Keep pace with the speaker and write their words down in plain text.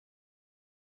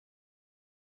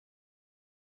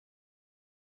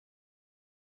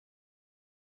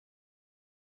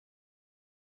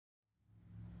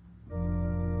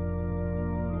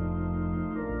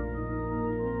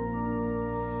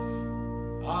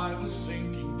was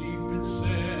sinking deep in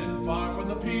sin, far from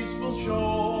the peaceful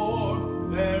shore,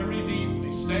 very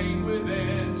deeply stained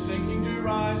within, sinking to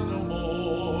rise no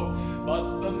more.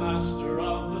 But the master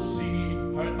of the sea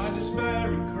heard my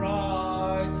despairing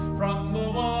cry, from the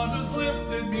waters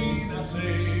lifted me, now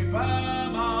safe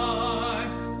am I.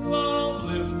 Love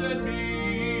lifted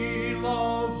me,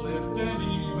 love lifted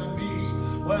even me,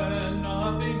 when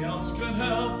nothing else could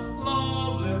help.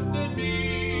 Love lifted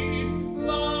me,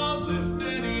 love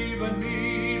lifted even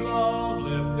me, love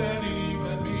lifted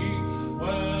even me,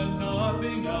 when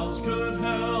nothing else could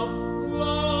help.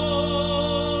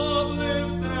 Love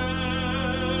lifted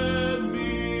me.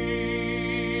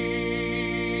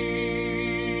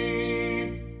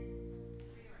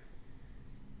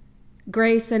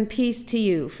 Grace and peace to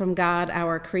you from God,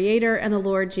 our Creator, and the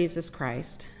Lord Jesus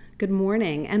Christ. Good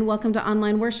morning, and welcome to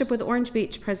online worship with Orange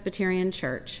Beach Presbyterian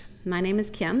Church. My name is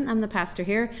Kim. I'm the pastor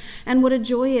here, and what a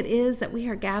joy it is that we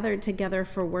are gathered together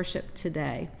for worship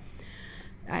today.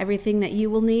 Everything that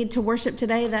you will need to worship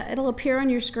today, that it'll appear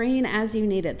on your screen as you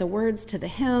need it. The words to the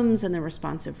hymns and the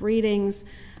responsive readings,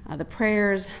 the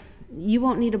prayers. You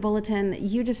won't need a bulletin.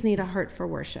 You just need a heart for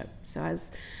worship. So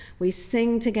as we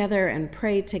sing together and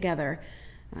pray together,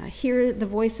 hear the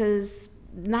voices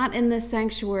not in this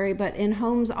sanctuary, but in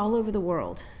homes all over the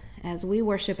world as we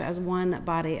worship as one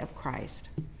body of Christ.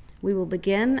 We will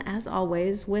begin, as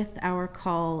always, with our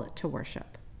call to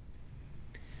worship.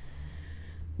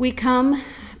 We come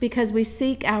because we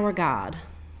seek our God.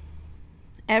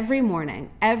 Every morning,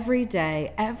 every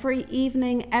day, every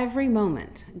evening, every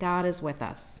moment, God is with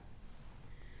us.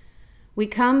 We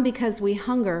come because we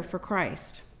hunger for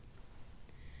Christ.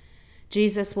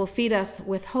 Jesus will feed us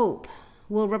with hope,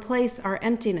 will replace our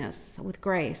emptiness with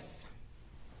grace.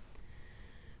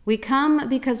 We come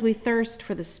because we thirst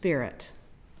for the Spirit,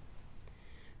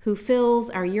 who fills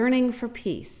our yearning for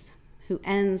peace, who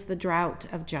ends the drought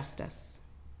of justice.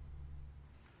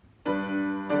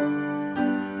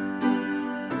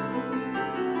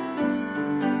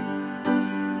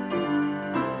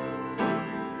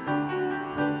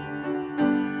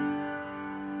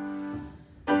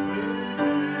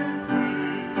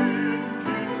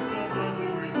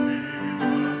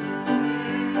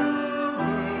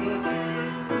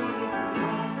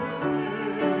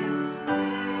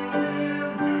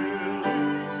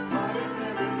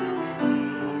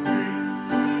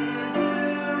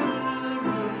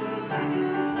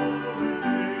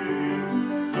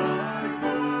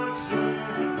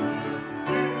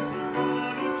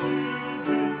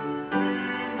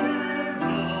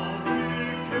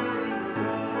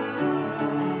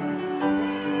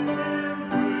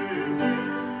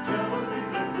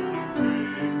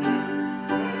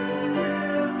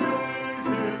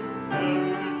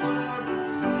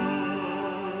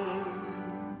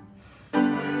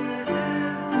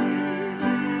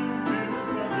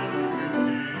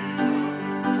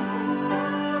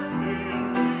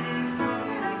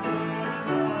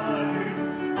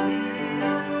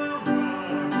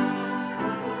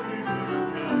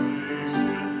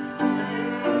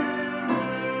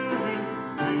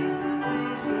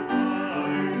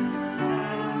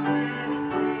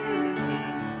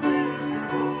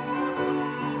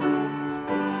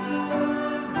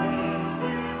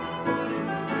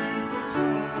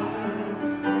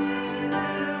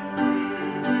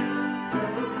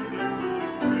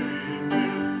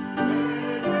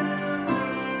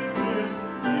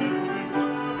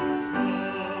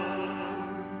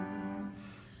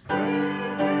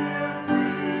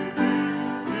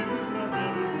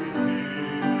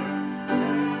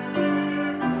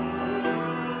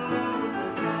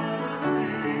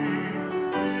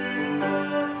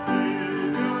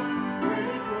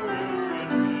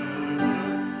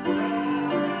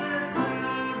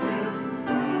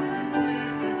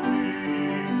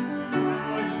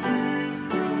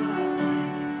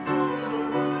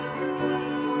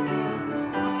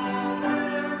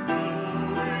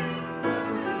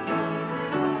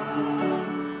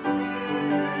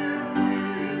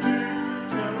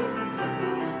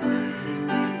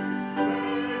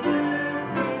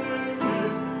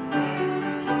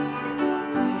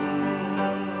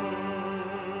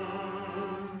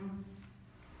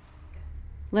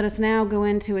 Let us now go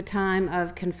into a time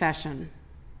of confession.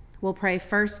 We'll pray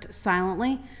first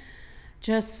silently,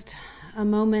 just a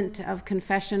moment of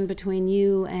confession between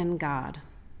you and God.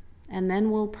 And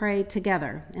then we'll pray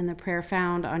together in the prayer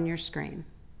found on your screen.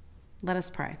 Let us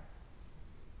pray.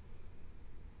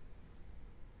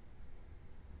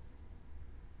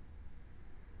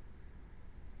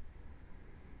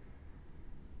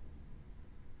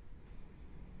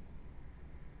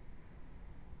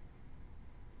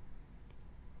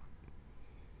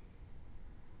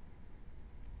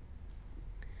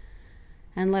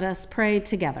 and let us pray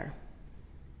together.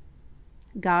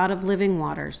 God of living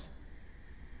waters,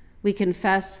 we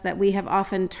confess that we have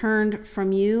often turned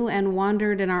from you and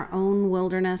wandered in our own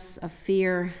wilderness of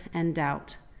fear and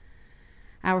doubt.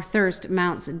 Our thirst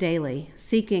mounts daily,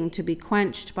 seeking to be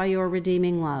quenched by your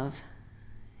redeeming love.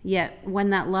 Yet when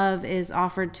that love is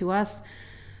offered to us,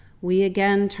 we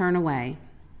again turn away.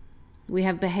 We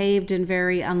have behaved in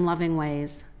very unloving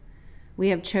ways. We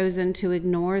have chosen to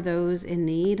ignore those in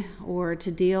need or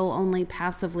to deal only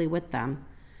passively with them.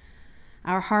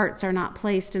 Our hearts are not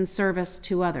placed in service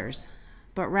to others,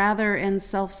 but rather in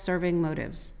self-serving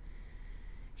motives.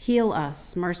 Heal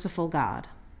us, merciful God.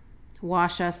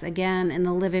 Wash us again in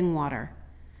the living water.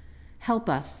 Help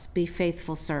us be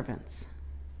faithful servants.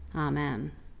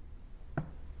 Amen.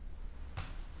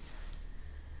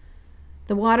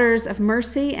 The waters of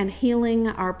mercy and healing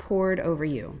are poured over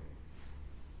you.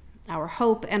 Our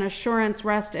hope and assurance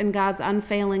rest in God's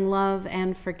unfailing love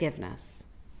and forgiveness.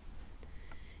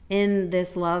 In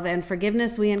this love and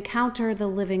forgiveness, we encounter the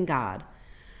living God.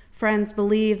 Friends,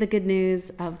 believe the good news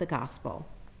of the gospel.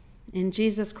 In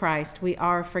Jesus Christ, we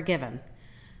are forgiven.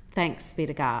 Thanks be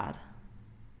to God.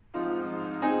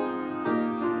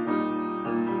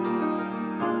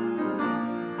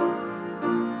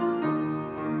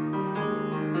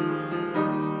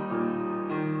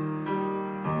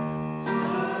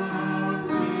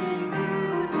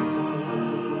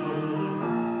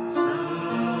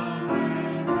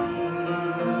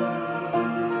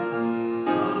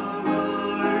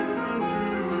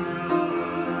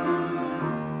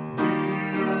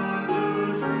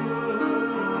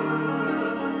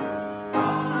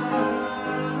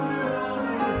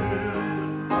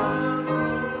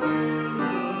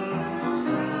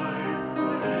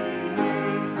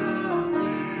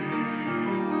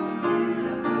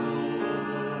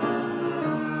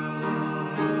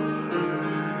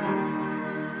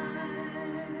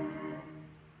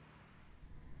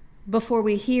 Before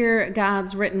we hear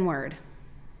God's written word,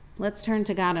 let's turn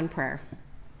to God in prayer.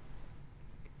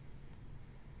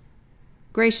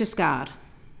 Gracious God,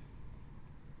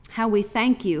 how we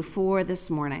thank you for this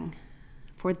morning,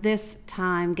 for this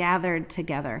time gathered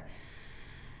together.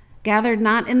 Gathered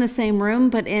not in the same room,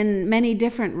 but in many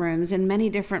different rooms, in many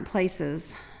different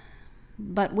places,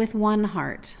 but with one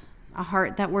heart, a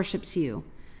heart that worships you.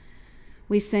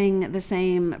 We sing the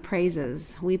same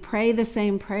praises. We pray the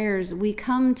same prayers. We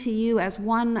come to you as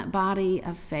one body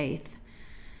of faith,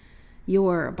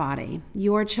 your body,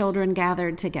 your children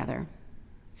gathered together.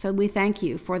 So we thank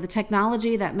you for the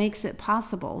technology that makes it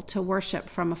possible to worship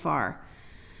from afar,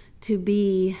 to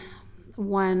be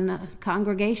one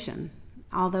congregation,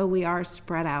 although we are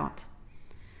spread out.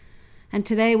 And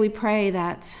today we pray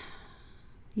that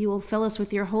you will fill us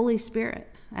with your Holy Spirit.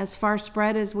 As far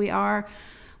spread as we are,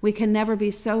 we can never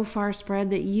be so far spread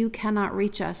that you cannot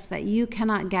reach us, that you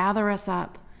cannot gather us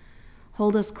up,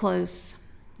 hold us close,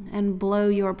 and blow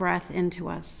your breath into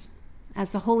us.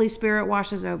 As the Holy Spirit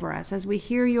washes over us, as we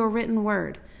hear your written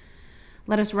word,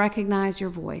 let us recognize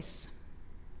your voice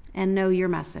and know your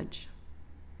message.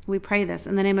 We pray this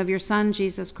in the name of your Son,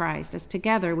 Jesus Christ, as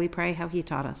together we pray how he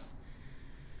taught us.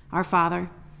 Our Father,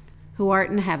 who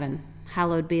art in heaven,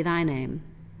 hallowed be thy name.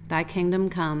 Thy kingdom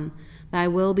come, thy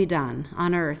will be done,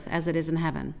 on earth as it is in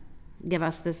heaven. Give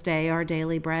us this day our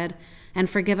daily bread, and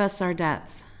forgive us our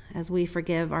debts, as we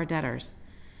forgive our debtors.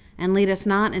 And lead us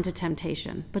not into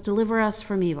temptation, but deliver us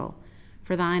from evil.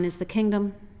 For thine is the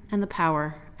kingdom, and the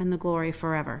power, and the glory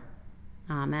forever.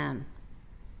 Amen.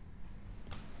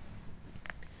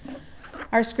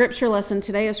 Our scripture lesson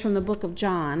today is from the book of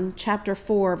John, chapter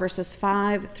 4, verses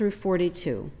 5 through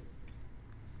 42.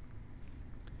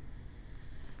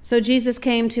 So Jesus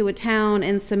came to a town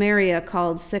in Samaria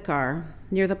called Sychar,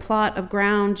 near the plot of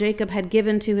ground Jacob had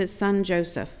given to his son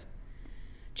Joseph.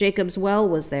 Jacob's well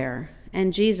was there,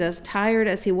 and Jesus, tired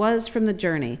as he was from the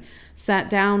journey, sat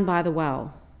down by the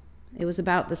well. It was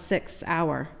about the 6th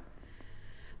hour.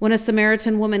 When a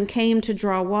Samaritan woman came to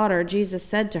draw water, Jesus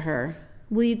said to her,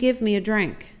 "Will you give me a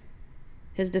drink?"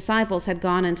 His disciples had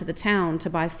gone into the town to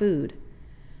buy food.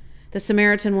 The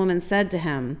Samaritan woman said to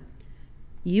him,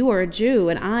 "You are a Jew,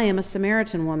 and I am a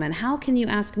Samaritan woman. How can you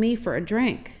ask me for a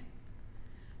drink?"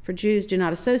 For Jews do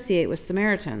not associate with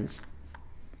Samaritans.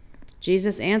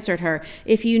 Jesus answered her,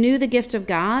 "If you knew the gift of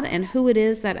God and who it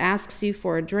is that asks you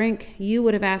for a drink, you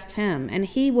would have asked him, and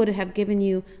he would have given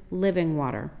you living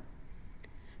water."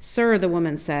 "Sir," the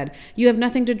woman said, "you have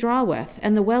nothing to draw with,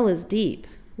 and the well is deep.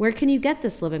 Where can you get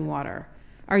this living water?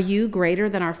 Are you greater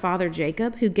than our father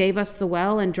Jacob, who gave us the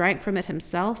well and drank from it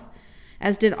himself,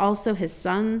 as did also his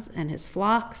sons and his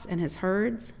flocks and his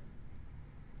herds?"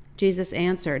 Jesus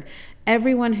answered,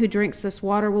 "Everyone who drinks this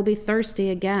water will be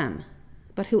thirsty again,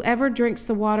 but whoever drinks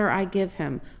the water I give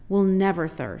him will never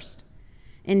thirst.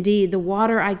 Indeed, the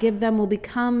water I give them will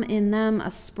become in them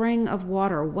a spring of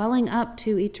water welling up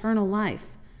to eternal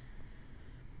life."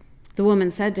 The woman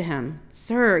said to him,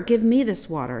 "Sir, give me this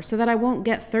water so that I won't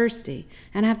get thirsty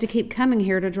and have to keep coming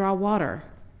here to draw water."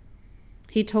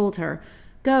 He told her,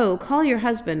 "Go, call your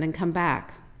husband and come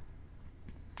back."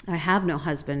 "I have no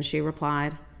husband," she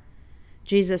replied.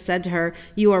 Jesus said to her,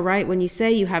 "You are right when you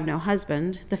say you have no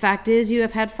husband. The fact is you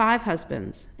have had 5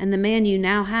 husbands, and the man you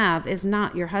now have is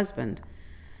not your husband.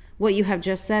 What you have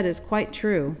just said is quite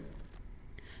true."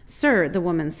 "Sir," the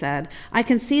woman said, "I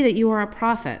can see that you are a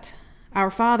prophet.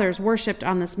 Our fathers worshipped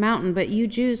on this mountain, but you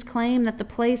Jews claim that the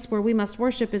place where we must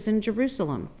worship is in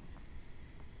Jerusalem."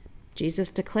 Jesus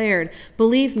declared,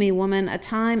 "Believe me, woman, a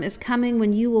time is coming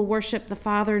when you will worship the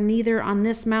Father neither on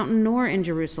this mountain nor in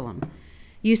Jerusalem.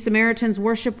 You Samaritans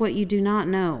worship what you do not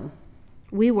know.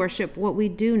 We worship what we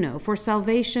do know, for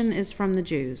salvation is from the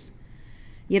Jews.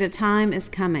 Yet a time is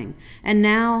coming, and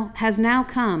has now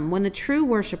come, when the true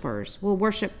worshipers will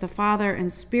worship the Father in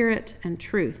spirit and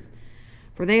truth,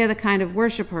 for they are the kind of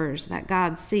worshipers that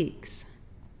God seeks.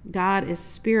 God is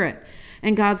spirit,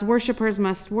 and God's worshipers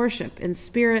must worship in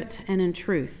spirit and in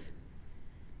truth."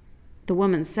 The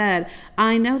woman said,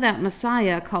 "I know that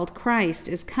Messiah, called Christ,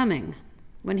 is coming.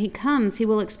 When he comes, he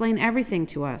will explain everything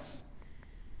to us."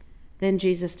 Then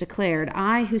Jesus declared,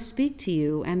 "I who speak to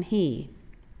you am he."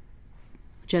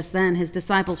 Just then his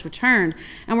disciples returned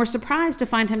and were surprised to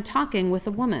find him talking with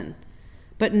a woman.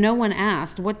 But no one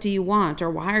asked, "What do you want?" or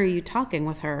 "Why are you talking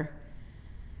with her?"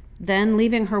 Then,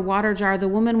 leaving her water jar, the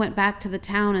woman went back to the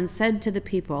town and said to the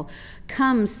people,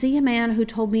 "Come, see a man who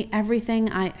told me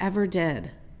everything I ever did.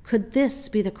 Could this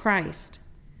be the Christ?"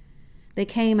 They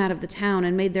came out of the town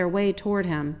and made their way toward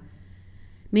him.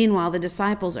 Meanwhile, the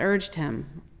disciples urged him,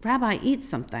 "Rabbi, eat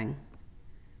something."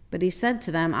 But he said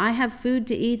to them, "I have food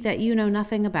to eat that you know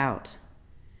nothing about."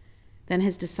 Then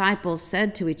his disciples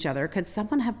said to each other, "Could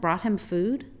someone have brought him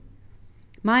food?"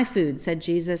 "My food," said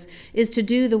Jesus, "is to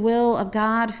do the will of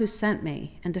God who sent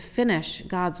me and to finish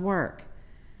God's work.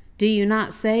 Do you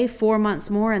not say 4 months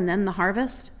more and then the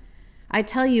harvest? I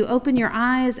tell you, open your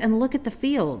eyes and look at the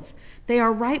fields. They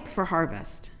are ripe for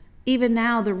harvest. Even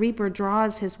now the reaper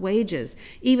draws his wages.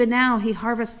 Even now he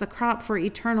harvests the crop for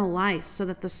eternal life, so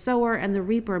that the sower and the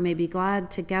reaper may be glad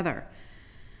together.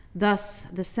 Thus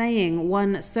the saying,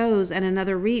 'One sows and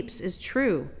another reaps,' is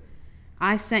true.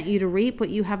 I sent you to reap what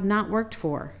you have not worked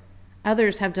for.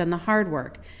 Others have done the hard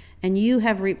work, and you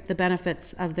have reaped the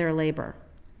benefits of their labor."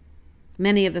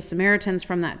 Many of the Samaritans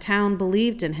from that town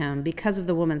believed in him because of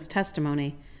the woman's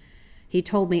testimony. "He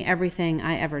told me everything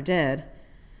I ever did."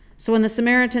 So when the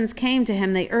Samaritans came to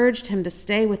him, they urged him to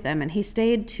stay with them, and he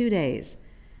stayed 2 days.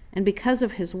 And because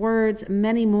of his words,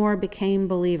 many more became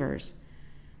believers.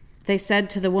 They said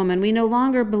to the woman, "We no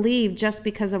longer believe just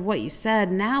because of what you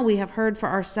said. Now we have heard for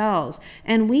ourselves,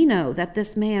 and we know that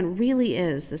this man really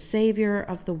is the Savior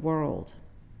of the world."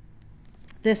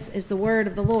 This is the word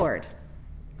of the Lord.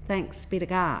 Thanks be to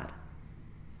God.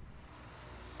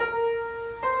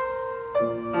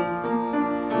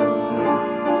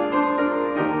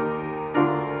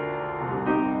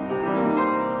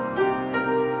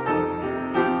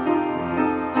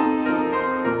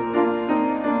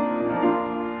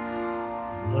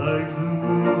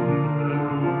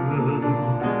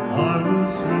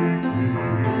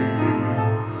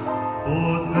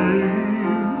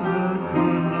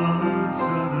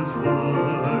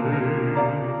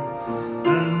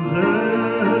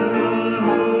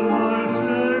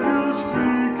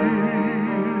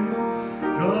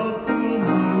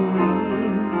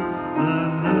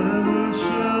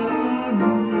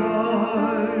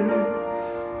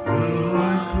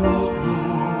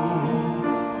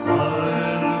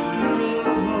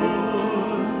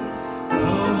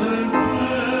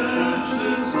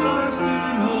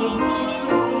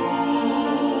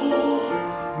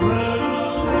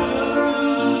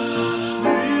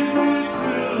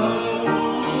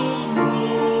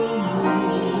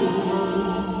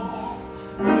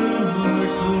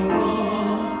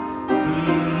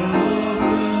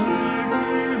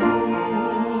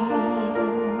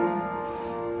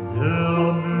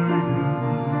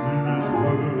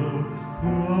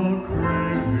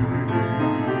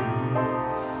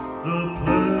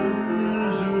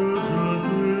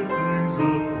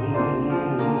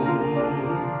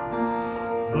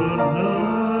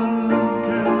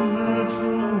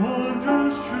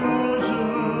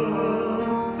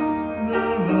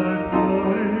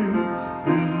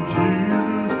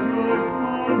 Jesus Christ,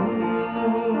 my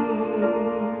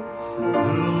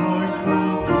Lord.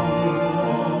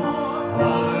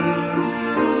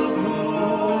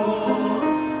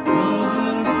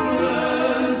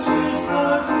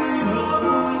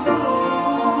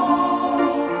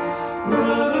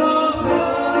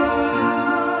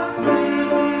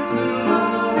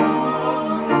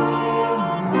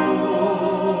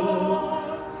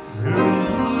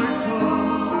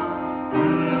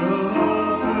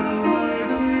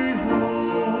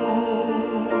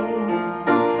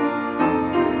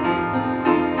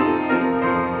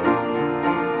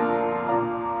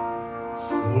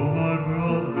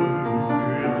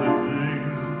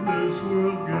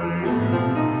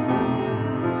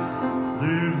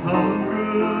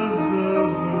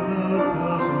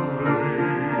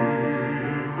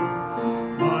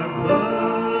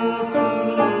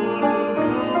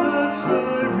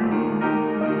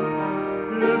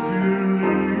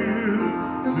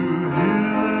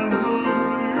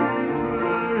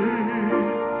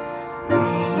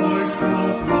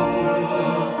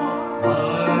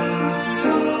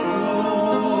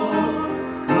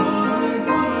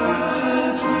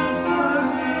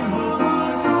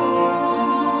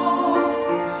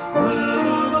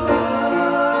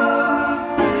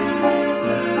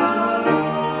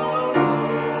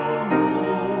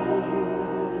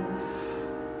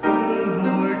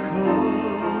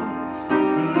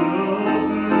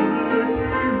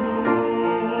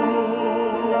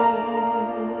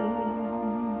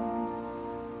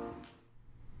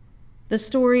 The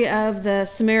story of the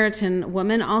Samaritan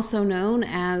woman, also known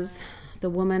as the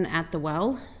woman at the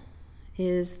well,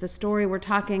 is the story we're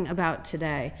talking about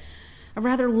today. A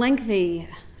rather lengthy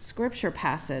scripture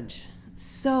passage.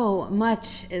 So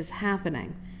much is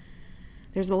happening.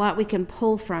 There's a lot we can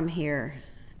pull from here,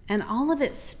 and all of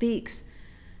it speaks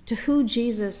to who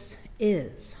Jesus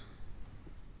is.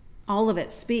 All of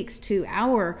it speaks to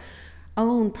our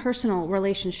own personal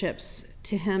relationships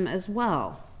to him as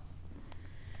well.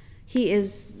 He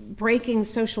is breaking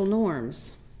social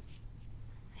norms.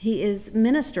 He is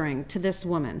ministering to this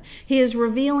woman. He is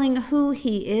revealing who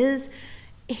he is.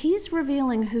 He's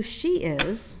revealing who she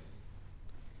is.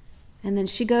 And then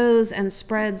she goes and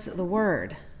spreads the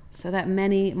word so that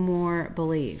many more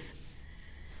believe.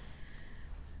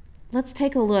 Let's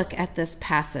take a look at this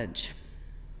passage.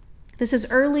 This is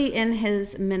early in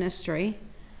his ministry.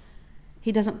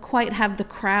 He doesn't quite have the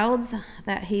crowds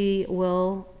that he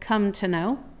will come to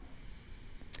know.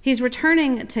 He's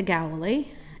returning to Galilee,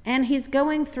 and he's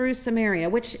going through Samaria,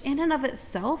 which in and of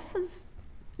itself is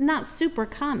not super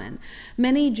common.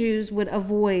 Many Jews would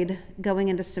avoid going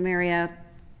into Samaria,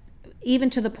 even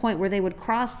to the point where they would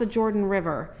cross the Jordan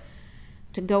River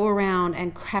to go around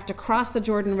and have to cross the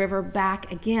Jordan River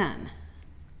back again,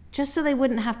 just so they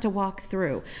wouldn't have to walk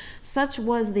through. Such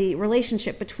was the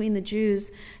relationship between the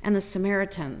Jews and the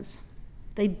Samaritans.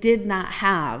 They did not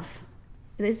have,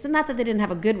 it's not that they didn't have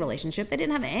a good relationship, they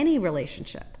didn't have any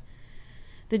relationship.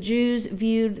 The Jews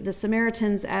viewed the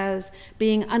Samaritans as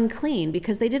being unclean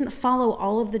because they didn't follow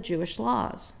all of the Jewish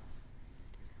laws.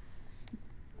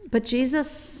 But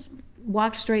Jesus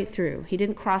walked straight through. He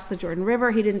didn't cross the Jordan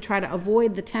River. He didn't try to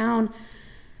avoid the town.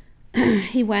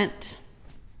 He went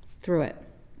through it.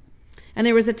 And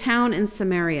there was a town in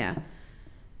Samaria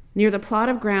near the plot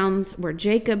of ground that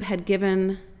Jacob had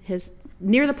given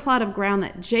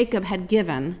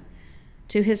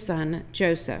to his son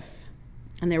Joseph.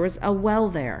 And there was a well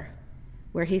there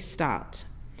where he stopped.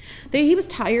 He was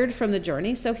tired from the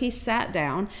journey, so he sat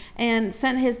down and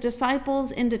sent his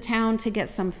disciples into town to get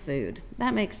some food.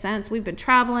 That makes sense. We've been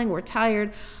traveling. We're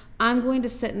tired. I'm going to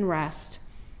sit and rest.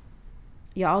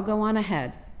 Y'all go on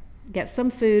ahead. Get some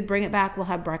food. Bring it back. We'll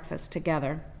have breakfast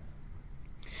together.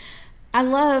 I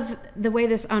love the way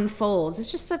this unfolds.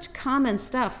 It's just such common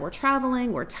stuff. We're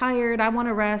traveling. We're tired. I want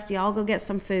to rest. Y'all go get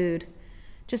some food.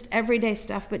 Just everyday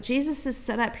stuff. But Jesus is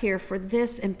set up here for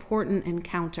this important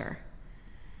encounter.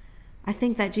 I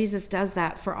think that Jesus does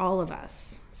that for all of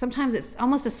us. Sometimes it's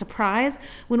almost a surprise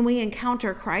when we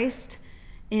encounter Christ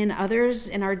in others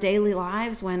in our daily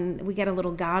lives, when we get a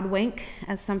little God wink,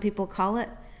 as some people call it.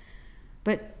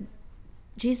 But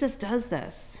Jesus does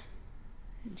this.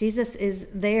 Jesus is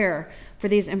there for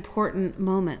these important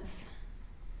moments.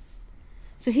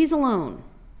 So he's alone.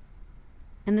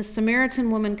 And the Samaritan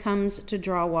woman comes to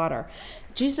draw water.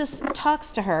 Jesus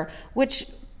talks to her, which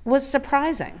was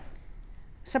surprising.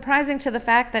 Surprising to the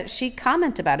fact that she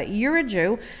commented about it. You're a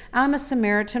Jew. I'm a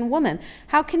Samaritan woman.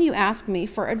 How can you ask me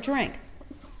for a drink?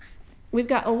 We've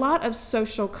got a lot of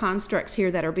social constructs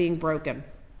here that are being broken.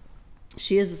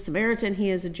 She is a Samaritan. He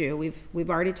is a Jew. We've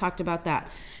already talked about that.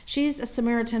 She's a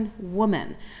Samaritan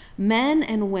woman. Men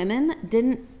and women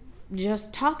didn't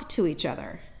just talk to each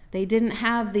other. They didn't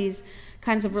have these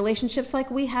kinds of relationships like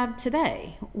we have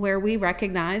today, where we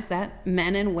recognize that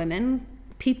men and women,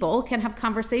 people, can have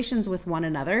conversations with one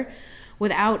another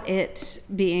without it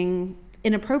being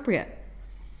inappropriate.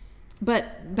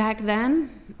 But back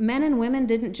then, men and women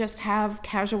didn't just have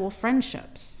casual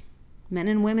friendships. Men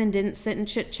and women didn't sit and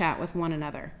chit-chat with one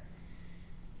another.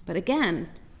 But again,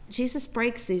 Jesus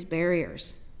breaks these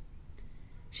barriers.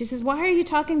 She says, "Why are you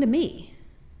talking to me?"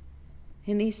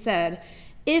 And he said,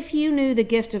 "If you knew the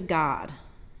gift of God,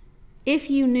 if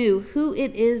you knew who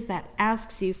it is that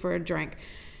asks you for a drink,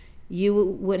 you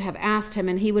would have asked him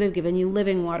and he would have given you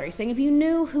living water." He's saying, if you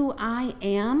knew who I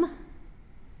am,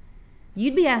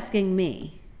 you'd be asking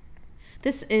me.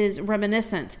 This is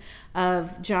reminiscent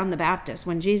of John the Baptist.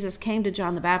 When Jesus came to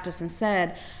John the Baptist and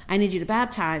said, "I need you to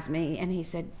baptize me." And he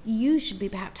said, "You should be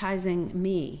baptizing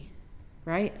me,"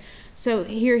 right? So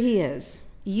here he is.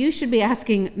 You should be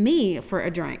asking me for a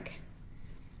drink.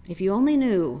 If you only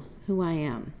knew who I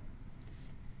am.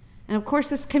 And of course,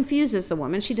 this confuses the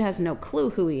woman. She has no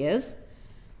clue who he is.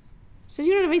 She says,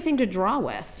 "You don't have anything to draw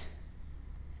with."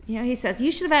 He says,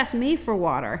 "You should have asked me for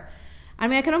water." I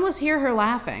mean, I could almost hear her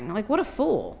laughing. Like, what a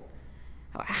fool.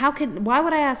 Why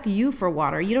would I ask you for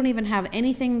water? You don't even have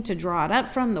anything to draw it up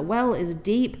from. The well is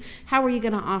deep. How are you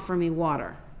going to offer me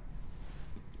water?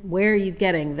 Where are you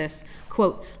getting this,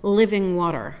 quote, living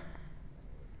water?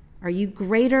 Are you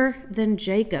greater than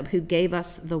Jacob, who gave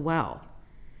us the well?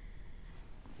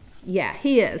 Yeah,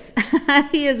 he is.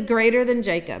 He is greater than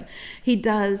Jacob. He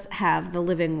does have the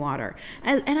living water.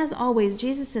 And as always,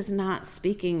 Jesus is not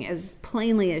speaking as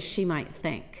plainly as she might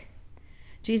think.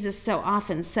 Jesus so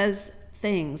often says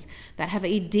things that have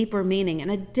a deeper meaning and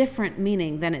a different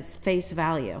meaning than its face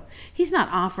value. He's not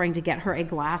offering to get her a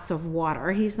glass of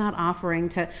water. He's not offering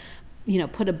to,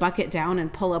 put a bucket down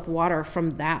and pull up water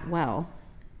from that well.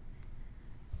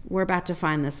 We're about to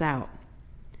find this out.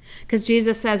 Because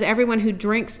Jesus says, everyone who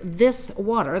drinks this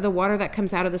water, the water that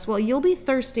comes out of this well, you'll be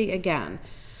thirsty again.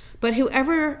 But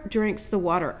whoever drinks the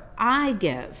water I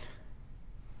give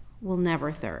will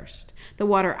never thirst. The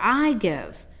water I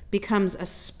give becomes a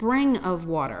spring of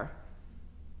water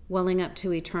welling up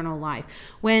to eternal life.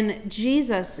 When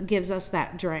Jesus gives us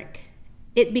that drink,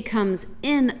 it becomes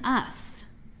in us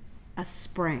a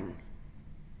spring.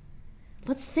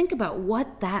 Let's think about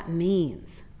what that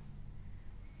means.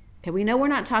 Okay, we know we're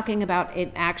not talking about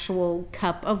an actual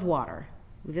cup of water.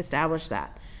 We've established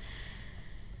that.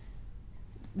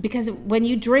 Because when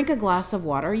you drink a glass of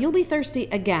water, you'll be thirsty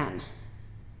again,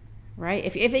 right?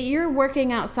 If you're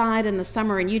working outside in the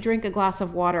summer and you drink a glass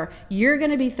of water, you're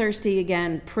going to be thirsty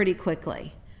again pretty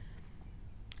quickly.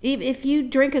 If you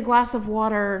drink a glass of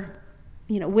water,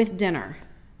 with dinner,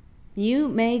 you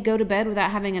may go to bed without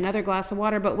having another glass of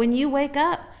water, but when you wake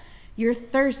up, you're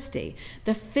thirsty.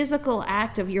 The physical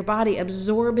act of your body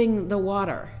absorbing the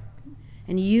water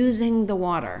and using the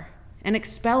water and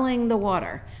expelling the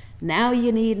water. Now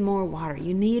you need more water.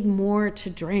 You need more to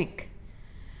drink.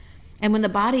 And when the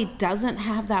body doesn't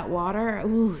have that water,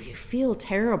 you feel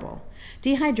terrible.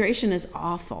 Dehydration is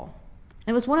awful.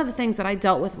 It was one of the things that I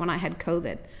dealt with when I had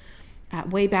COVID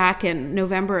way back in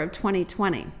November of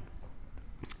 2020.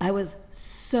 I was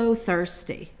so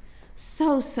thirsty.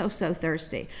 So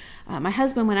thirsty. My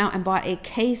husband went out and bought a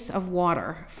case of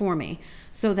water for me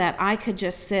so that I could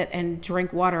just sit and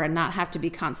drink water and not have to be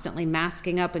constantly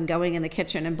masking up and going in the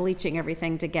kitchen and bleaching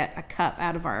everything to get a cup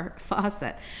out of our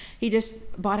faucet. He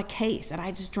just bought a case and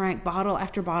I just drank bottle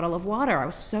after bottle of water. I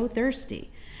was so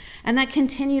thirsty. And that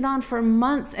continued on for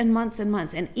months and months and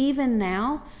months. And even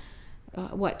now,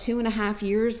 2.5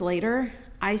 years later,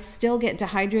 I still get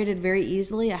dehydrated very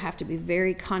easily. I have to be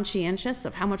very conscientious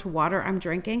of how much water I'm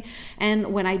drinking.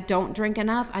 And when I don't drink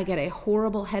enough, I get a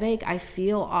horrible headache. I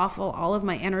feel awful. All of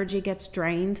my energy gets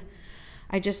drained.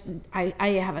 I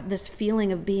have this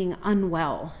feeling of being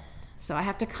unwell. So I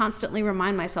have to constantly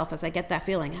remind myself as I get that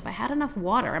feeling, have I had enough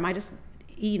water? Am I just,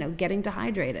 getting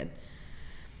dehydrated?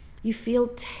 You feel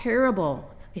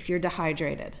terrible if you're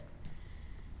dehydrated.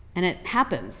 And it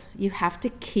happens. You have to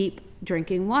keep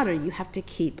drinking water. You have to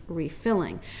keep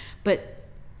refilling. But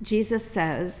Jesus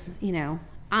says,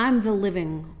 I'm the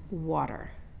living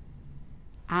water.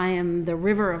 I am the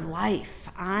river of life.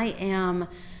 I am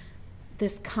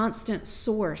this constant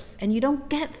source. And you don't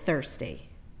get thirsty.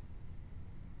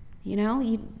 You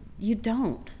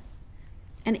don't.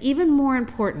 And even more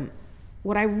important,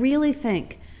 what I really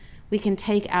think we can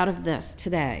take out of this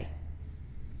today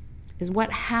is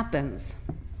what happens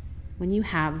when you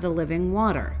have the living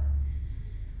water.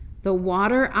 The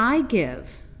water I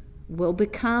give will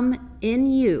become in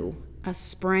you a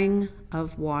spring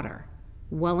of water,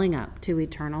 welling up to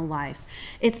eternal life.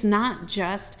 It's not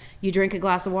just you drink a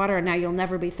glass of water and now you'll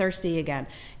never be thirsty again.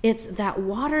 It's that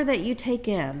water that you take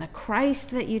in, the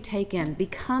Christ that you take in,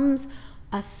 becomes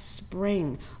a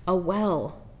spring, a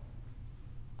well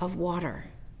of water.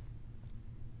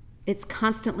 It's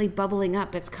constantly bubbling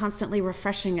up. It's constantly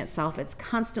refreshing itself. It's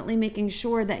constantly making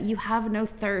sure that you have no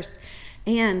thirst.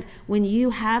 And when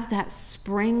you have that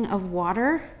spring of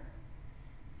water,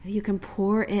 you can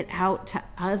pour it out to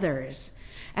others.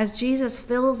 As Jesus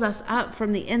fills us up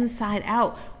from the inside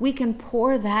out, we can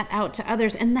pour that out to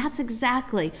others. And that's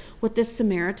exactly what this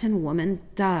Samaritan woman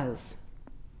does.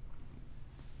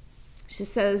 She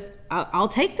says, I'll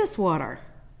take this water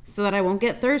so that I won't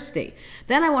get thirsty.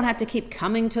 Then I won't have to keep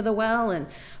coming to the well and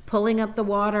pulling up the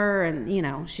water.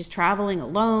 And, she's traveling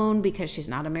alone because she's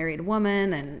not a married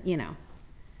woman. And,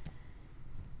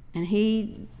 And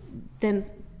he then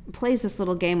plays this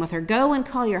little game with her. Go and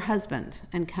call your husband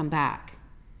and come back.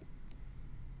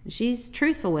 She's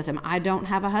truthful with him. I don't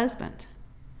have a husband.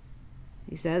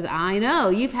 He says, I know,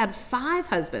 you've had 5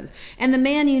 husbands, and the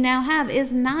man you now have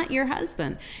is not your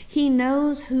husband. He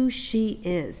knows who she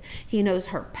is. He knows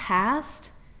her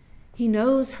past. He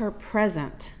knows her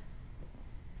present.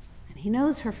 And he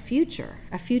knows her future,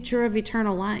 a future of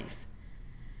eternal life.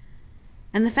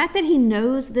 And the fact that he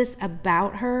knows this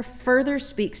about her further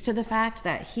speaks to the fact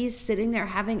that he's sitting there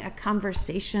having a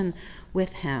conversation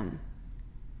with him.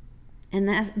 In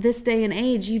this day and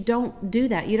age, you don't do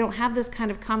that. You don't have this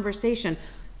kind of conversation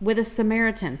with a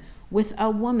Samaritan with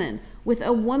a woman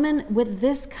with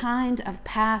this kind of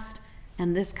past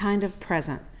and this kind of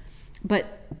present.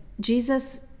 But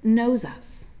Jesus knows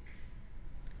us.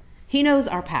 He knows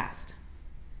our past.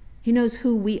 He knows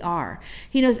who we are.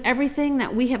 He knows everything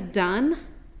that we have done.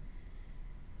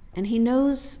 And he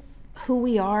knows who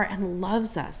we are and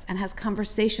loves us and has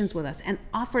conversations with us and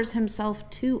offers himself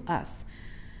to us,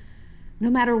 no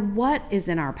matter what is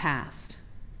in our past.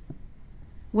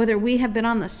 Whether we have been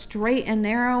on the straight and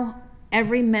narrow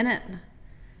every minute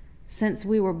since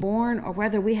we were born, or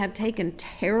whether we have taken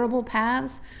terrible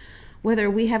paths, whether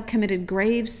we have committed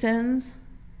grave sins,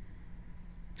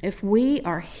 if we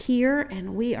are here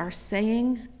and we are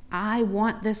saying, I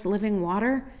want this living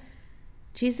water,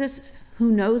 Jesus,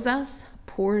 who knows us,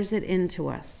 pours it into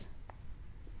us.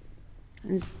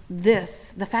 And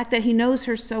the fact that he knows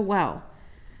her so well,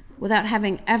 without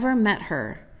having ever met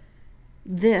her,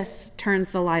 this turns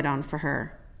the light on for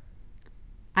her.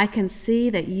 I can see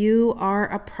that you are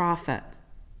a prophet.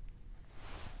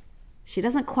 She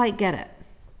doesn't quite get it.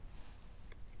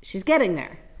 She's getting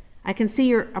there. I can see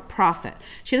you're a prophet.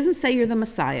 She doesn't say you're the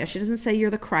Messiah. She doesn't say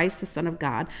you're the Christ, the Son of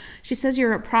God. She says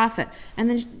you're a prophet. And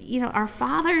then, our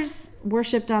fathers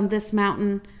worshiped on this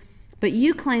mountain, but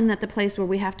you claim that the place where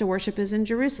we have to worship is in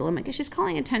Jerusalem. I guess she's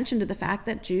calling attention to the fact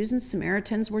that Jews and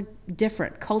Samaritans were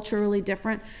different, culturally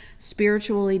different,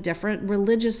 spiritually different,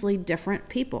 religiously different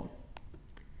people.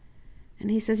 And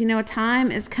he says, a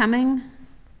time is coming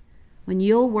when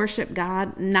you'll worship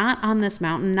God, not on this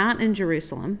mountain, not in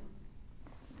Jerusalem.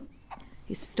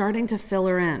 He's starting to fill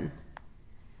her in.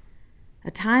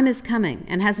 A time is coming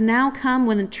and has now come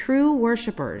when true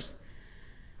worshipers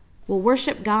will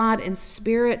worship God in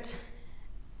spirit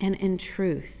and in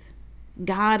truth.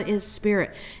 God is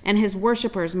spirit, and his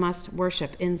worshipers must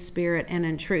worship in spirit and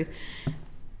in truth.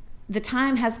 The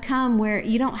time has come where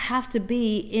you don't have to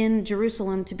be in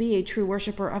Jerusalem to be a true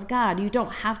worshiper of God. You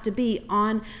don't have to be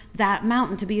on that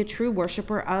mountain to be a true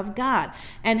worshiper of God.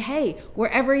 And hey,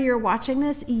 wherever you're watching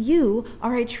this, you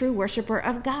are a true worshiper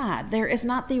of God. There is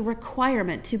not the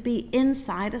requirement to be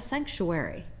inside a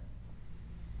sanctuary.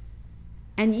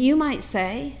 And you might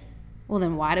say, well,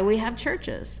 then why do we have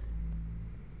churches?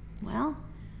 Well,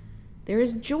 there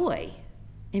is joy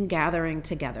in gathering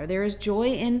together. There is joy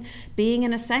in being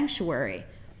in a sanctuary,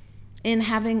 in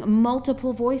having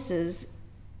multiple voices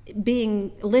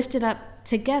being lifted up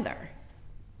together.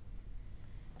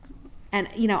 And,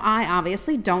 I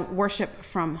obviously don't worship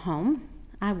from home.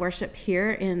 I worship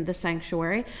here in the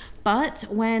sanctuary. But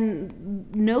when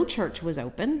no church was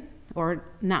open, or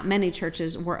not many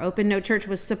churches were open, no church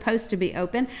was supposed to be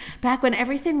open, back when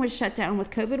everything was shut down with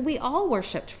COVID, we all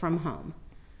worshiped from home.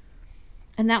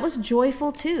 And that was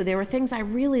joyful too. There were things I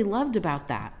really loved about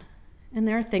that. And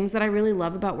there are things that I really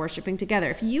love about worshiping together.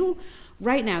 If you,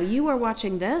 right now, you are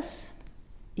watching this,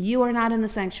 you are not in the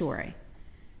sanctuary.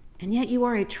 And yet you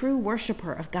are a true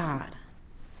worshiper of God.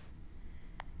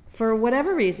 For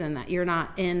whatever reason that you're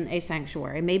not in a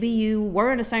sanctuary. Maybe you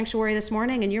were in a sanctuary this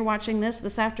morning and you're watching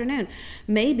this afternoon.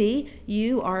 Maybe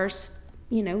you are,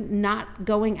 not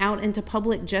going out into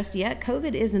public just yet.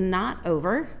 COVID is not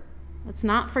over. Let's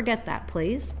not forget that,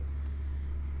 please.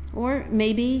 Or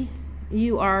maybe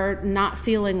you are not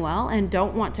feeling well and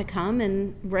don't want to come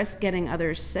and risk getting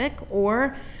others sick.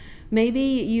 Or maybe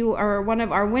you are one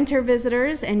of our winter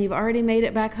visitors and you've already made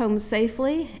it back home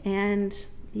safely and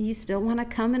you still want to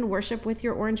come and worship with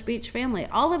your Orange Beach family.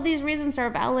 All of these reasons are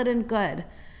valid and good.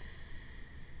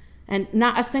 And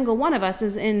not a single one of us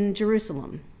is in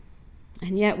Jerusalem.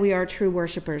 And yet we are true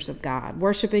worshipers of God,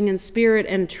 worshiping in spirit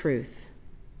and truth.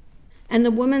 And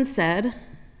the woman said,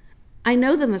 I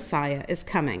know the Messiah is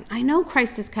coming. I know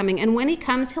Christ is coming. And when he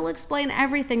comes, he'll explain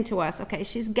everything to us. Okay,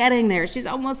 she's getting there. She's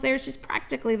almost there. She's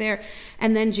practically there.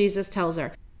 And then Jesus tells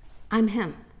her, I'm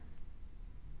him.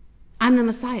 I'm the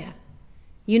Messiah.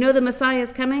 You know the Messiah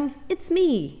is coming? It's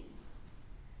me.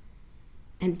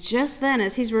 And just then,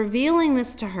 as he's revealing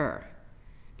this to her,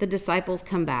 the disciples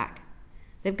come back.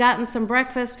 They've gotten some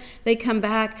breakfast. They come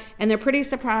back, and they're pretty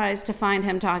surprised to find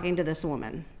him talking to this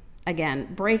woman.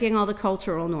 Again, breaking all the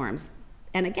cultural norms.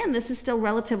 And again, this is still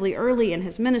relatively early in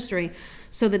his ministry,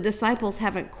 so the disciples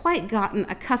haven't quite gotten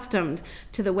accustomed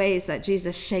to the ways that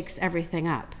Jesus shakes everything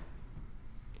up.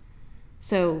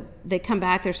 So they come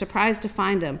back, they're surprised to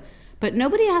find him. But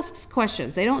nobody asks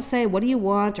questions. They don't say, what do you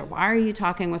want, or why are you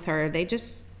talking with her? They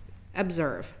just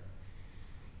observe.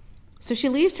 So she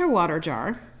leaves her water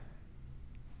jar,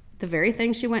 the very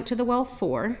thing she went to the well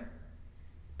for.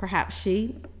 Perhaps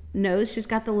she knows she's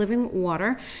got the living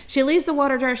water. She leaves the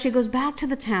water jar. She goes back to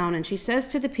the town and she says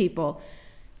to the people,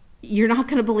 you're not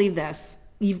going to believe this.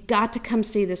 You've got to come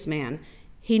see this man.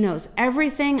 He knows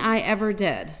everything I ever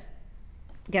did.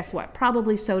 Guess what?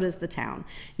 Probably so does the town.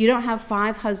 You don't have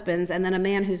 5 husbands and then a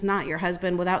man who's not your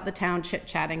husband without the town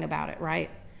chit-chatting about it, right?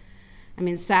 I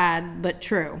mean, sad, but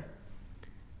true.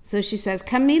 So she says,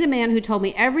 come meet a man who told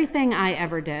me everything I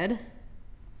ever did.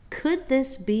 Could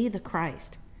this be the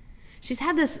Christ? She's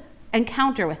had this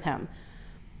encounter with him,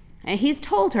 and he's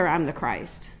told her I'm the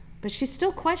Christ, but she's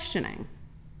still questioning,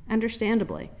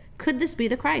 understandably. Could this be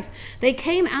the Christ? They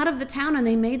came out of the town and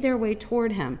they made their way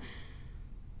toward him.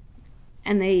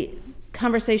 And the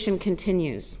conversation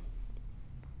continues.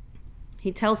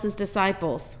 He tells his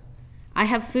disciples, I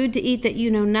have food to eat that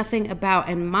you know nothing about,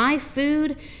 and my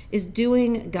food is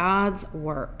doing God's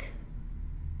work.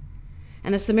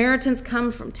 And the Samaritans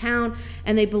come from town,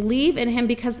 and they believe in him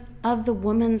because of the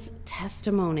woman's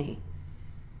testimony.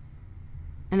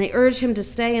 And they urge him to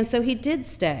stay, and so he did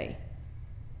stay.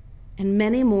 And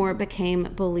many more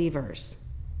became believers.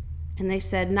 And they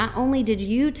said, not only did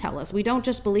you tell us, we don't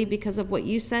just believe because of what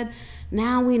you said,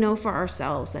 now we know for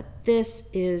ourselves that this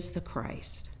is the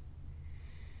Christ.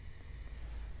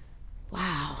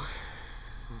 Wow.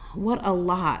 What a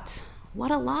lot.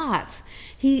 What a lot.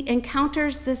 He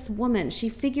encounters this woman. She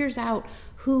figures out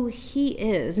who he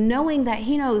is, knowing that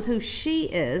he knows who she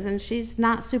is, and she's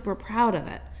not super proud of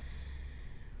it.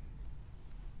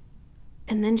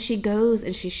 And then she goes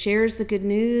and she shares the good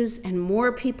news, and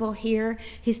more people hear.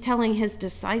 He's telling his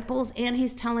disciples, and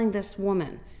he's telling this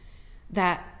woman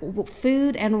that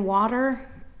food and water,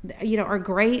 are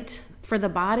great for the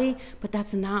body, but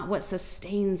that's not what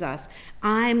sustains us.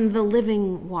 I'm the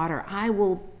living water. I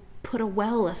will put a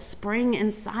well, a spring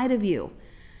inside of you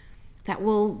that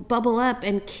will bubble up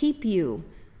and keep you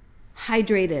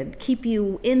hydrated, keep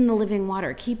you in the living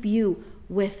water, keep you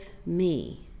with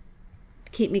me.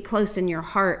 Keep me close in your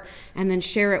heart, and then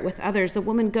share it with others. The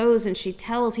woman goes and he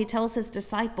tells his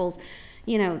disciples,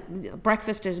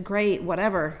 breakfast is great,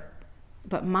 whatever,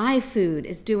 but my food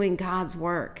is doing God's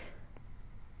work.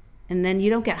 And then you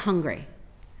don't get hungry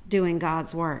doing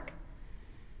God's work.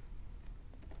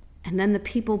 And then the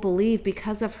people believe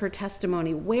because of her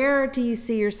testimony. Where do you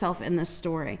see yourself in this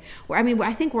story?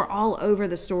 I think we're all over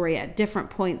the story at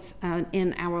different points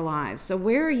in our lives. So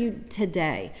where are you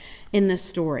today in this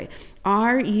story?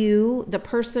 Are you the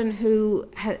person who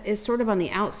is sort of on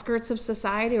the outskirts of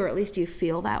society, or at least you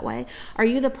feel that way? Are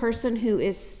you the person who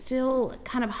is still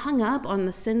kind of hung up on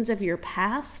the sins of your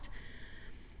past?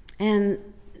 And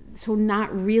so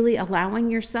not really allowing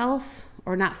yourself,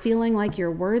 or not feeling like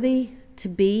you're worthy to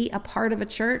be a part of a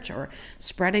church, or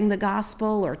spreading the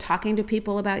gospel, or talking to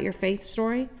people about your faith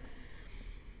story?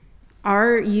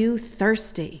 Are you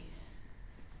thirsty?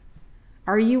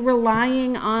 Are you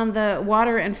relying on the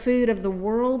water and food of the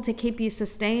world to keep you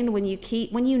sustained when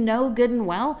you know good and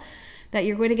well that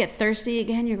you're going to get thirsty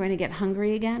again, you're going to get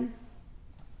hungry again?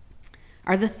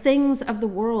 Are the things of the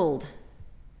world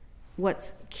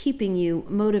what's keeping you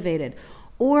motivated?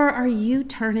 Or are you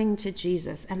turning to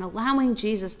Jesus and allowing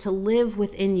Jesus to live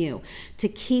within you, to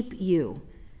keep you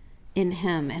in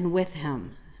him and with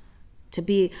him, to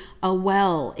be a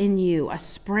well in you, a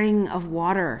spring of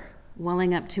water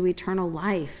welling up to eternal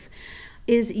life?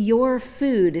 Is your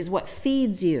food, is what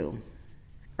feeds you,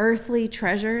 earthly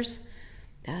treasures,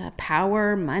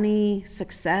 power, money,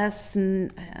 success,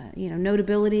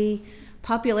 notability,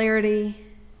 popularity?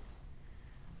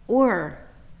 Or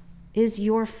is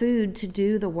your food to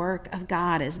do the work of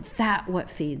God? Is that what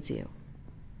feeds you?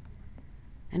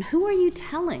 And who are you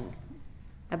telling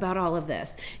about all of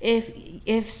this?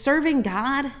 If serving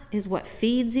God is what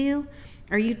feeds you,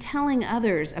 are you telling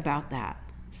others about that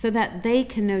so that they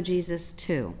can know Jesus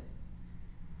too?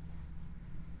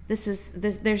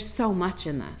 There's so much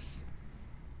in this.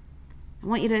 I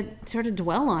want you to sort of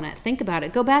dwell on it, think about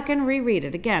it, go back and reread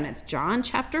it. Again, it's John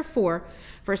chapter 4,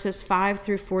 verses 5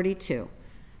 through 42.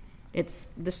 It's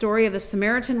the story of the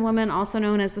Samaritan woman, also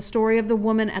known as the story of the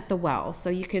woman at the well. So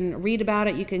you can read about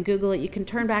it, you can Google it, you can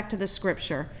turn back to the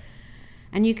scripture,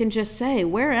 and you can just say,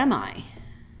 where am I?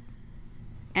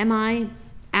 Am I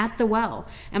at the well?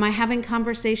 Am I having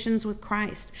conversations with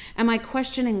Christ? Am I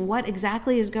questioning what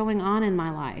exactly is going on in my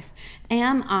life?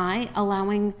 Am I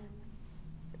allowing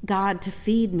God to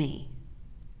feed me?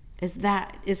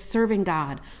 Is serving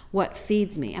God what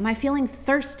feeds me? Am I feeling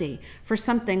thirsty for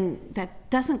something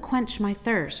that doesn't quench my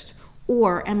thirst?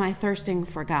 Or am I thirsting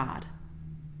for God,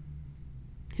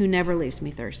 who never leaves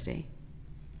me thirsty?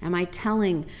 Am I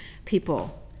telling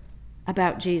people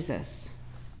about Jesus?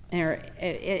 Or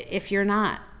if you're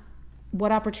not,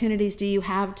 what opportunities do you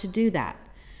have to do that?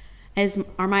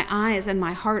 Are my eyes and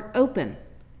my heart open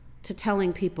to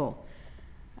telling people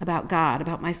about God,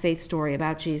 about my faith story,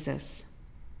 about Jesus?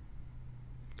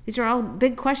 These are all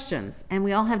big questions, and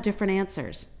we all have different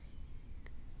answers.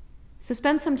 So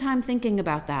spend some time thinking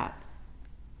about that.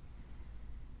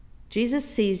 Jesus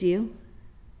sees you.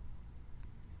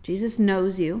 Jesus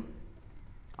knows you.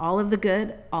 All of the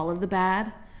good, all of the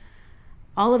bad,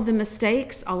 all of the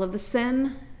mistakes, all of the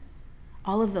sin,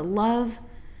 all of the love,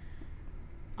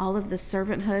 all of the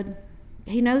servanthood.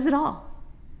 He knows it all.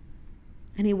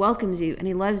 And he welcomes you, and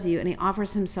he loves you, and he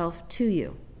offers himself to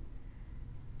you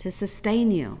to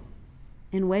sustain you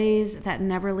in ways that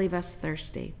never leave us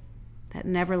thirsty, that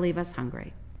never leave us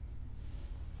hungry.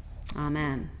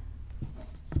 Amen.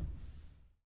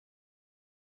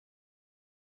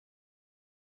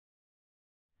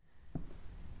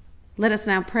 Let us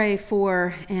now pray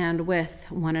for and with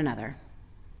one another.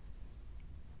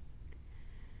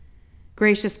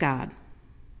 Gracious God,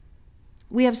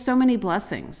 we have so many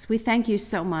blessings. We thank you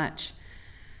so much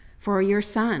for your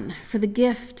Son, for the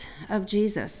gift of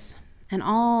Jesus and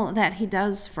all that he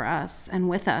does for us and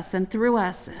with us and through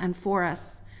us and for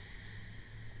us.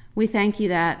 We thank you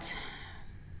that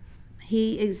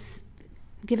he is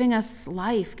giving us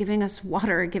life, giving us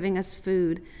water, giving us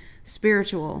food,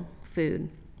 spiritual food.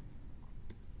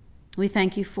 We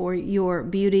thank you for your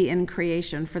beauty in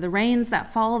creation, for the rains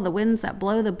that fall, the winds that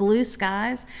blow, the blue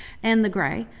skies and the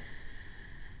gray.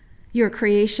 Your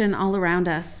creation all around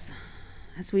us,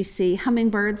 as we see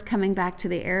hummingbirds coming back to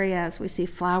the area, as we see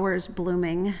flowers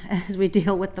blooming, as we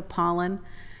deal with the pollen.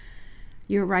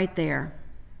 You're right there.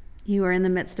 You are in the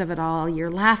midst of it all.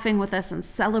 You're laughing with us and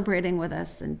celebrating with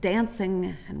us and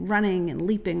dancing and running and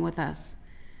leaping with us.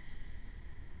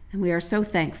 And we are so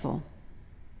thankful.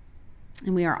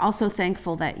 And we are also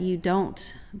thankful that you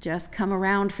don't just come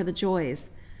around for the joys,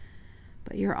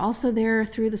 but you're also there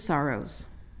through the sorrows.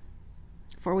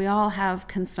 For we all have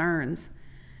concerns.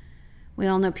 We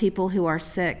all know people who are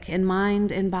sick in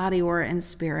mind, in body, or in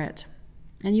spirit.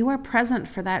 And you are present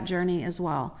for that journey as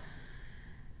well.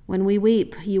 When we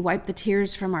weep, you wipe the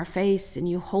tears from our face and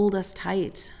you hold us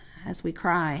tight as we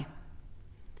cry.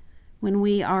 When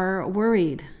we are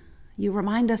worried, you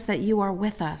remind us that you are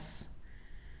with us.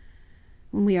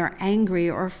 When we are angry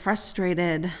or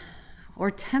frustrated or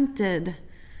tempted,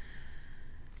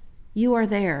 you are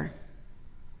there.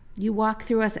 You walk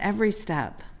through us every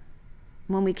step.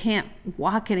 When we can't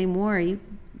walk anymore, you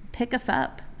pick us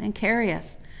up and carry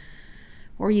us.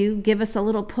 Or you give us a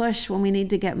little push when we need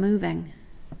to get moving.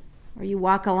 Or you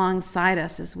walk alongside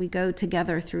us as we go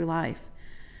together through life.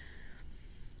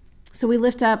 So we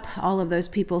lift up all of those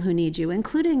people who need you,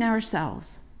 including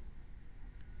ourselves.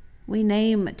 We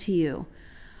name to you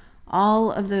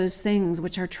all of those things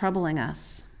which are troubling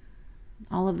us,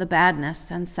 all of the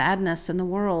badness and sadness in the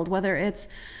world, whether it's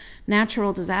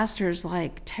natural disasters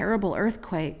like terrible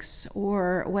earthquakes,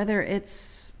 or whether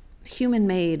it's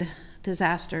human-made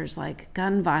disasters like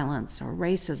gun violence or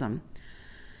racism,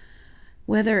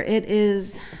 whether it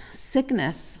is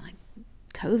sickness like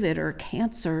COVID or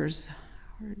cancers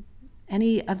or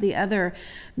any of the other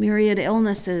myriad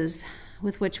illnesses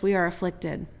with which we are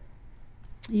afflicted.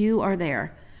 You are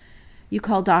there. You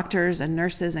call doctors and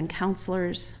nurses and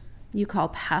counselors. You call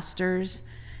pastors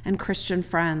and Christian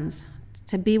friends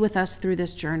to be with us through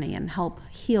this journey and help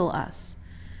heal us.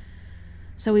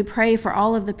 So we pray for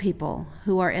all of the people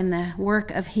who are in the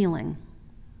work of healing.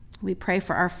 We pray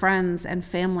for our friends and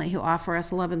family who offer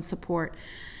us love and support.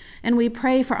 And we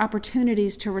pray for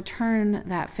opportunities to return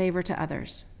that favor to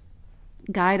others.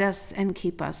 Guide us and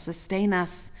keep us, sustain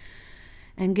us,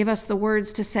 and give us the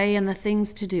words to say and the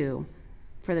things to do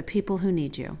for the people who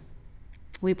need you.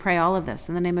 We pray all of this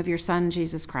in the name of your Son,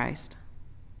 Jesus Christ.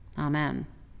 Amen.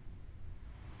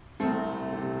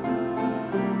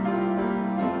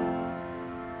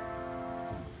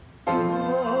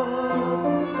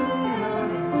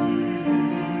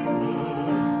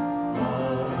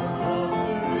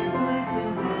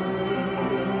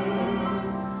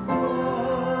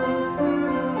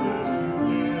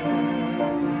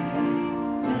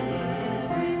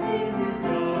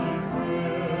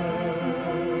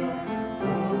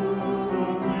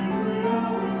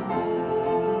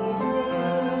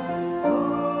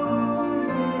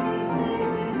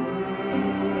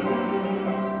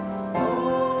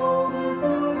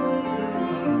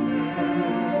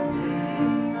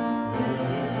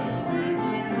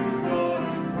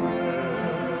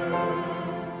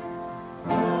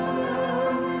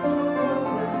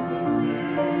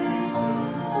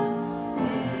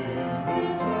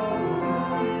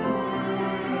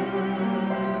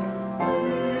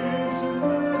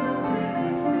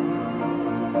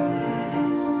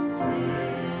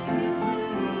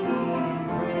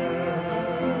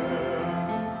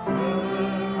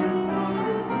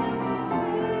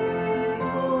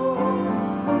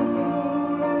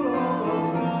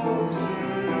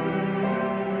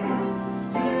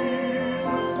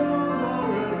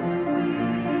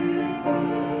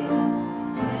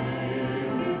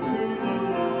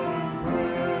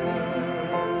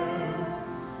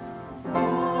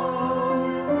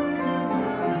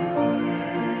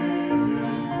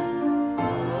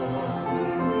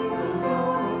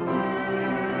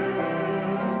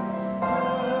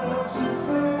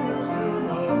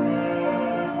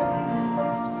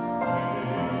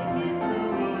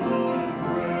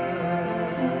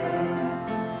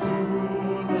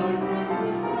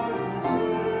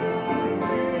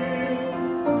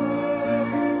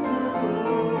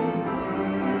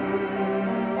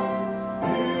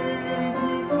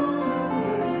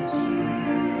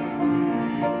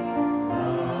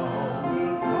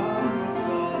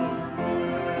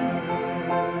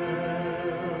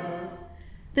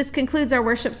 This concludes our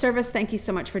worship service. Thank you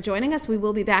so much for joining us. We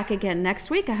will be back again next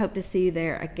week. I hope to see you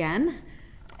there again.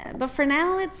 But for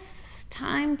now, it's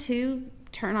time to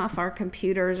turn off our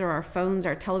computers or our phones,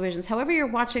 our televisions. However you're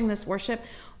watching this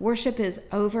worship is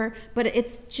over, but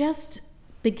it's just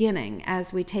beginning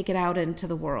as we take it out into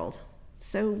the world.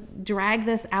 So drag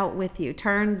this out with you.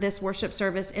 Turn this worship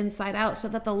service inside out so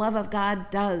that the love of God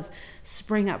does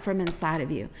spring up from inside of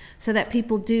you, so that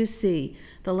people do see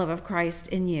the love of Christ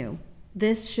in you.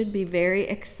 This should be very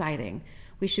exciting.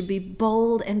 We should be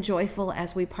bold and joyful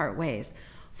as we part ways,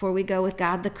 for we go with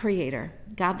God the Creator,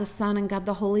 God the Son, and God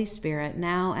the Holy Spirit,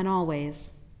 now and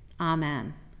always.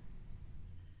 Amen.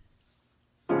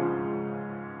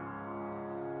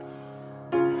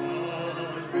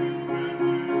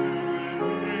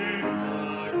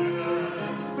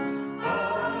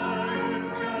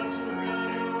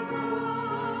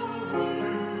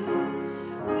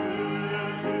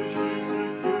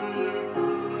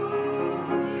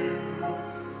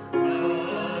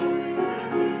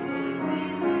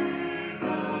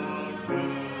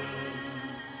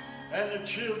 And the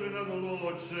children of the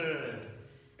Lord said,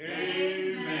 Amen.